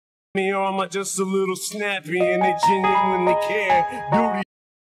Me or am I just a little snappy and they genuinely care? Duty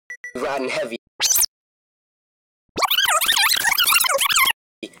riding heavy,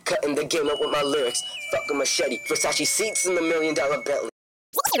 cutting the game up with my lyrics. Fuck a machete, Versace seats in the $1 million Bentley.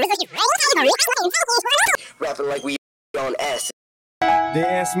 Rapping like we on acid. They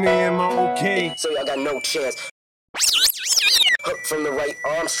ask me, am I okay? So y'all got no chance. Hook from the right,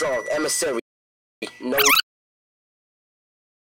 Armstrong, emissary. No